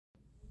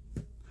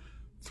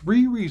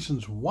3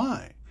 reasons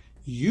why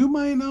you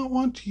might not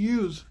want to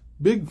use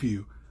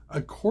BigVu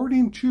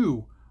according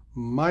to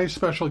my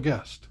special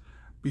guest.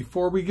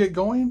 Before we get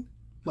going,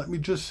 let me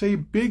just say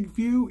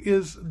BigVu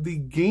is the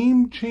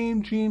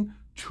game-changing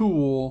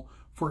tool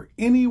for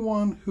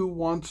anyone who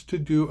wants to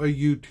do a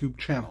YouTube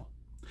channel.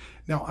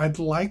 Now, I'd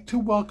like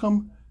to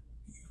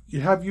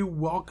have you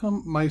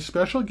welcome my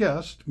special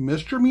guest,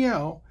 Mr.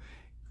 Meow,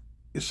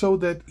 so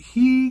that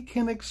he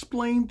can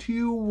explain to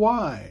you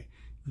why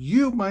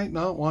you might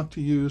not want to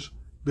use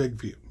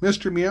BigVu.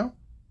 Mr. Meow?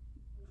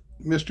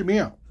 Mr.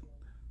 Meow?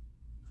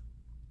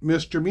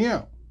 Mr.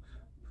 Meow?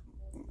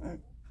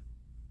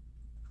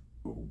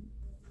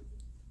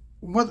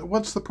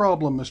 What's the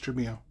problem, Mr.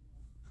 Meow?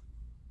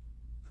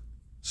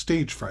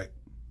 Stage fright.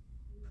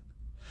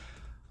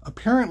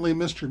 Apparently,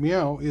 Mr.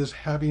 Meow is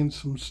having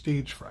some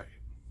stage fright.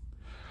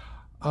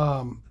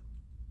 And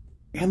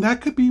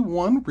that could be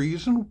one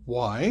reason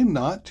why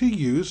not to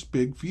use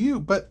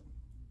BigVu. But,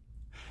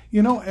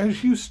 you know,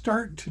 as you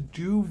start to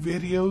do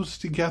videos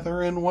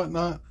together and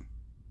whatnot,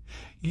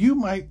 you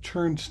might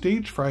turn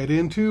stage fright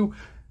into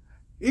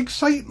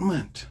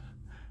excitement.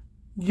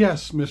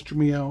 Yes, Mr.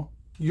 Meow,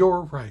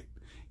 you're right.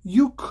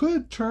 You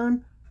could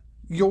turn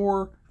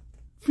your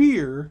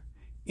fear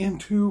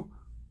into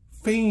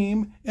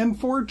fame and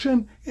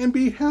fortune and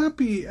be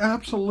happy.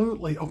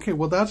 Absolutely. Okay,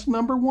 well, that's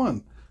number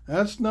one.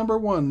 That's number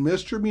one.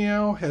 Mr.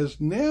 Meow has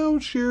now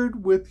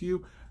shared with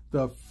you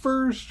the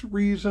first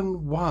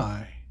reason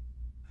why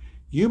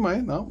you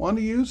might not want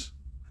to use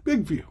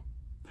BigVu.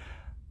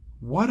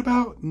 What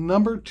about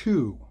number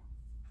 2?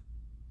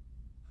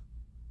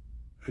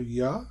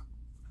 Yeah?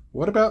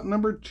 What about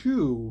number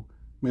 2,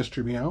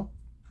 Mr. Meow?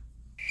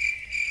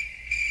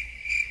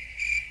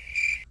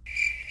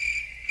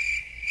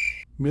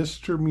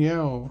 Mr.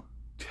 Meow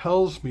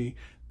tells me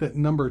that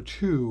number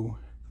 2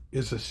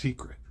 is a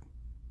secret.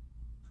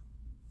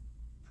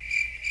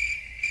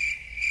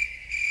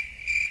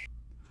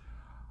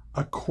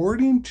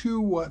 According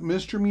to what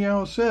Mr.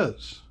 Meow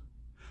says,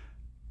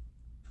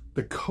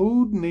 the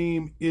code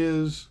name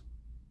is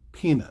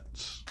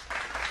Peanuts.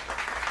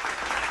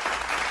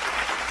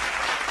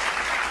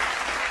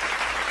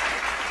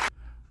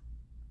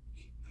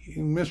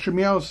 Mr.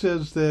 Meow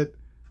says that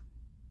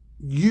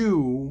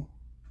you,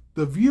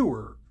 the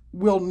viewer,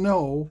 will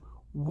know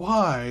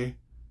why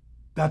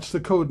that's the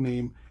code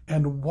name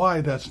and why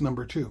that's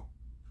number 2.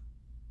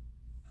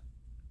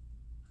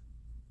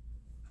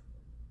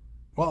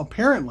 Well,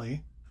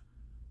 apparently,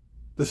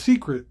 the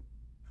secret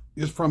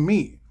is from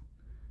me,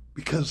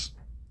 because,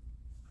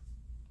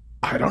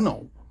 I don't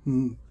know,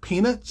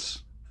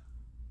 Peanuts?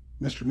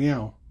 Mr.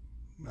 Meow,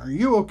 are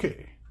you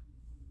okay?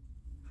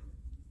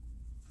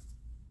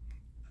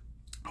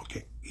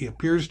 Okay, he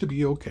appears to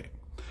be okay.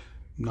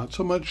 Not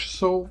so much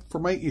so for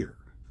my ear,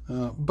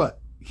 but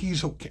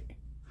he's okay.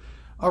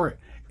 All right,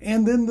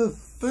 and then the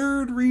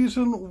third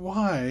reason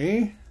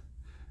why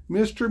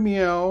Mr.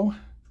 Meow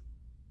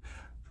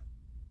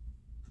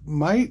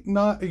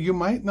you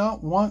might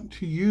not want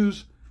to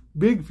use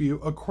BigVu,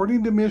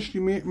 according to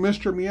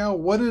Mr. Meow,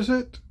 what is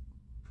it?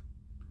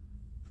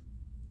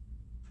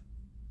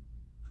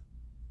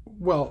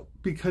 Well,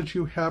 because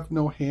you have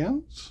no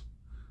hands?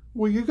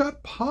 Well, you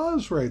got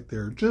paws right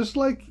there, just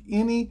like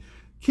any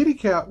kitty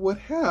cat would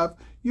have.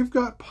 You've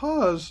got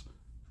paws.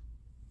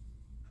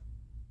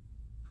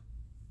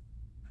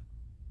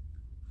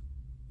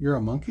 You're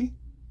a monkey?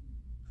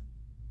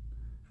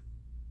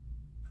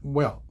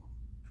 Well,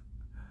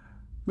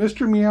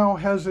 Mr. Meow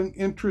has an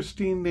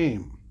interesting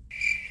name.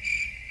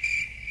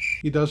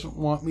 He doesn't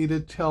want me to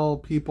tell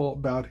people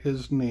about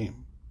his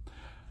name.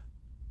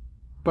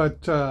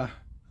 But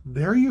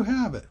there you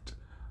have it.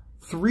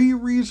 3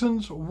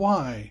 reasons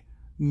why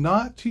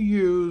not to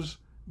use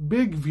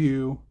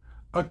BigVu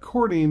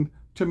according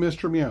to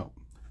Mr. Meow.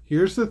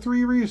 Here's the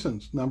 3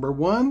 reasons. Number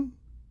 1,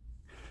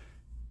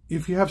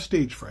 if you have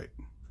stage fright.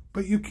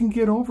 But you can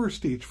get over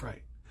stage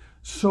fright.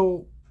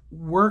 So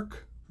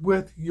work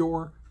with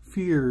your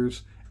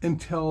fears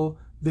until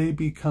they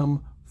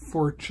become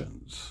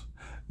fortunes.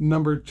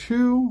 Number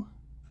 2,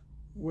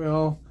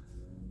 well,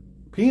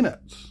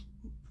 Peanuts.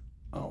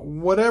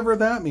 Whatever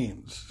that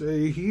means.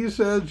 He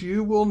says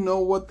you will know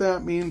what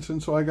that means,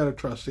 and so I got to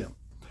trust him.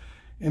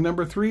 And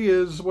number 3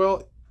 is,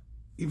 well,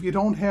 if you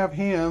don't have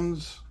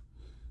hands,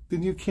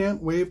 then you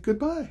can't wave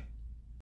goodbye.